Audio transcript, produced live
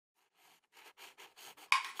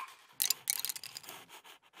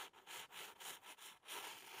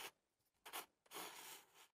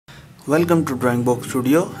Welcome to Drawing Box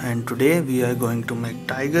Studio, and today we are going to make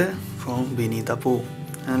Tiger from Winnie the Pooh.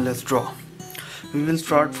 And let's draw. We will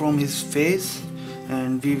start from his face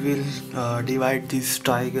and we will divide this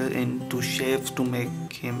tiger into shapes to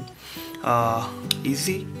make him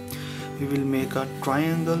easy. We will make a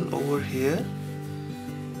triangle over here,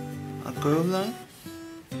 a curve line,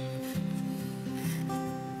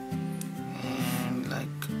 and like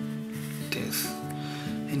this.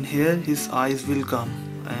 In here his eyes will come,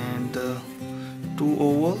 and two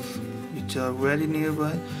ovals which are very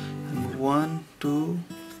nearby, and 1, 2,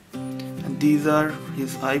 and these are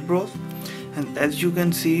his eyebrows. And as you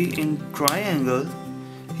can see, in triangle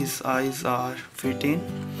his eyes are fitting,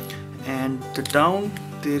 and the down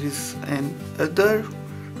there is an other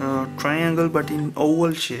triangle but in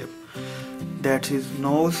oval shape. That's his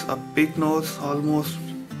nose, a big nose, almost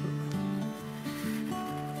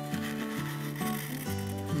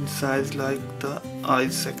in size like the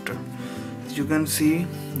eyes sector. As you can see,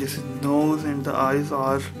 this is nose and the eyes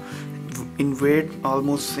are in weight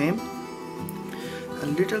almost same. A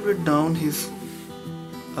little bit down his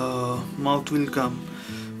mouth will come,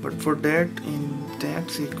 but for that, in that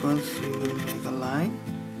sequence we will make a line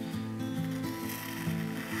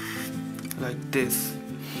like this.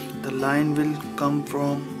 The line will come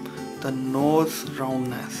from the nose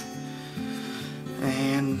roundness,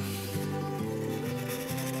 and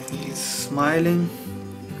he's smiling.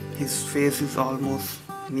 His face is almost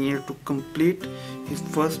near to complete. His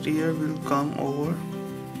first ear will come over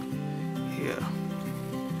here,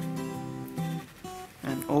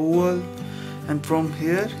 an oval, and from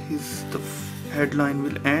here the headline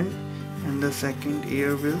will end and the second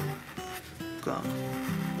ear will come,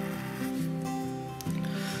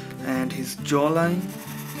 and his jawline,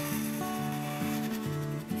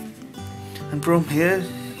 and from here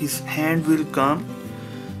his hand will come.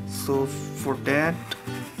 So for that,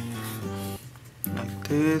 like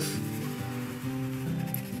this,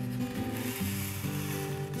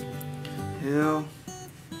 here,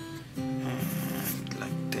 and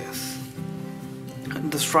like this,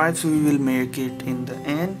 and the stripes we will make it in the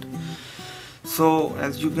end. So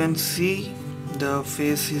as you can see, the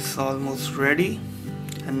face is almost ready,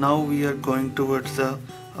 and now we are going towards the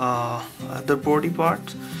other body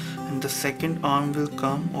parts, and the second arm will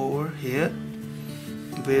come over here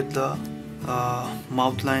where the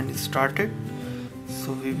mouth line is started.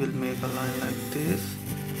 So we will make a line like this,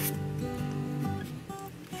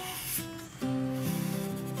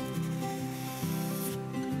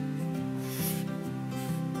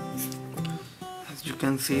 as you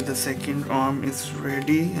can see the second arm is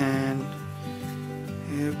ready, and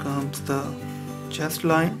here comes the chest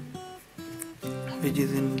line which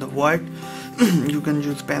is in the white. You can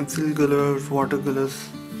use pencil colors, watercolors,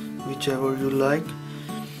 whichever you like.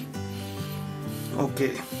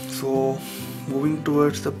 Okay, so moving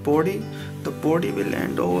towards the body will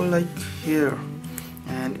end over like here,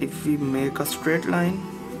 and if we make a straight line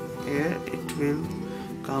here, it will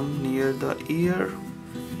come near the ear,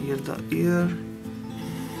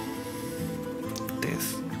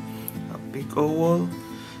 this, a big oval,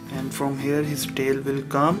 and from here his tail will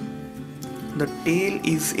come. The tail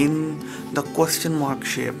is in the question mark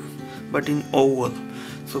shape but in oval,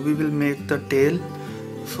 so we will make the tail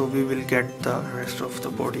so we will get the rest of the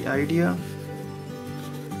body idea.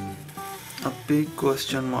 A big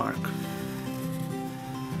question mark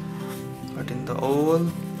but in the oval,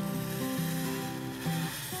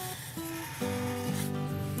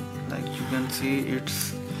 like you can see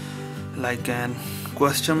it's like an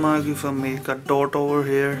question mark. If I make a dot over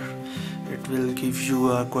here, it will give you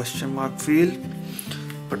a question mark feel,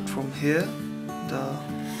 but from here the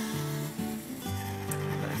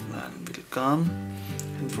line will come,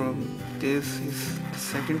 and from this is the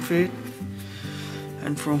second feet,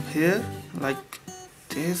 and from here like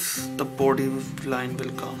this the body line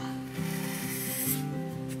will come,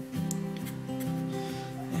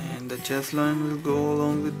 and the chest line will go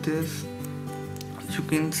along with this. You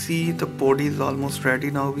can see the body is almost ready.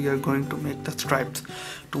 Now we are going to make the stripes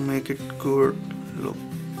to make it good, look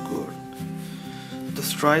good. The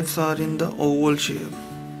stripes are in the oval shape.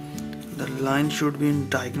 The line should be in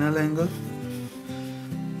diagonal angle,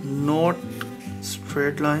 not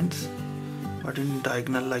straight lines but in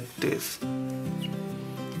diagonal like this.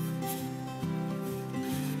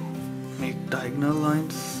 Make diagonal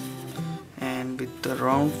lines and with the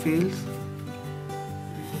round fields.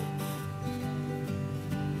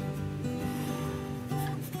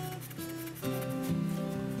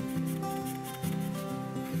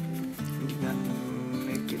 You can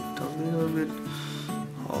make it a little bit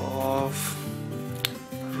of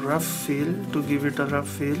rough feel to give it a rough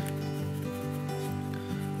feel.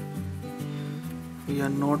 we are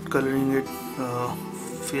not coloring it,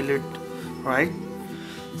 fill it, right?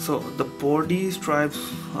 So the body stripes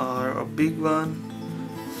are a big one,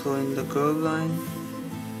 so in the curve line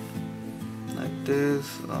like this.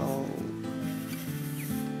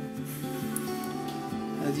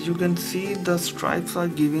 As you can see, the stripes are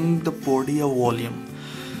giving the body a volume.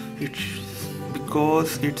 It's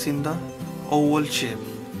because it's in the oval shape.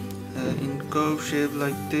 In curve shape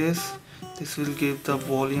like this will give the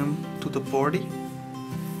volume to the body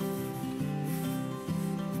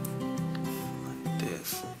like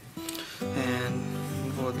this. And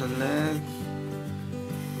for the leg,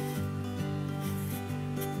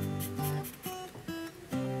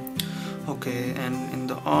 okay, and in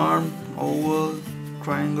the arm, oval,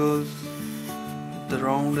 triangles with the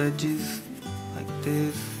round edges like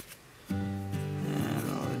this, and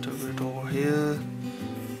a little bit over here.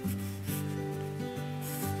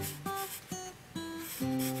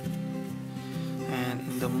 And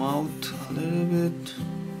in the mouth a little bit,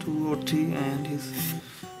 2 or 3, and his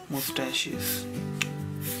mustaches.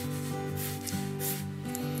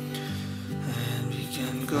 And we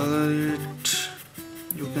can color it.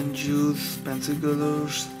 You can use pencil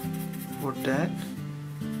colors for that.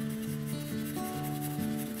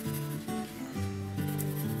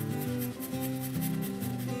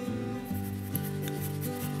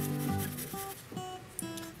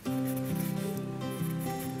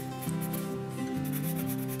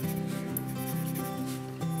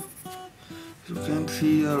 You can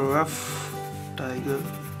see a rough tiger,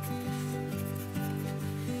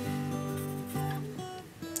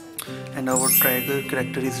 and our tiger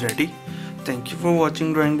character is ready. Thank you for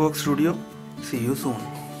watching Drawing Box Studio. See you soon.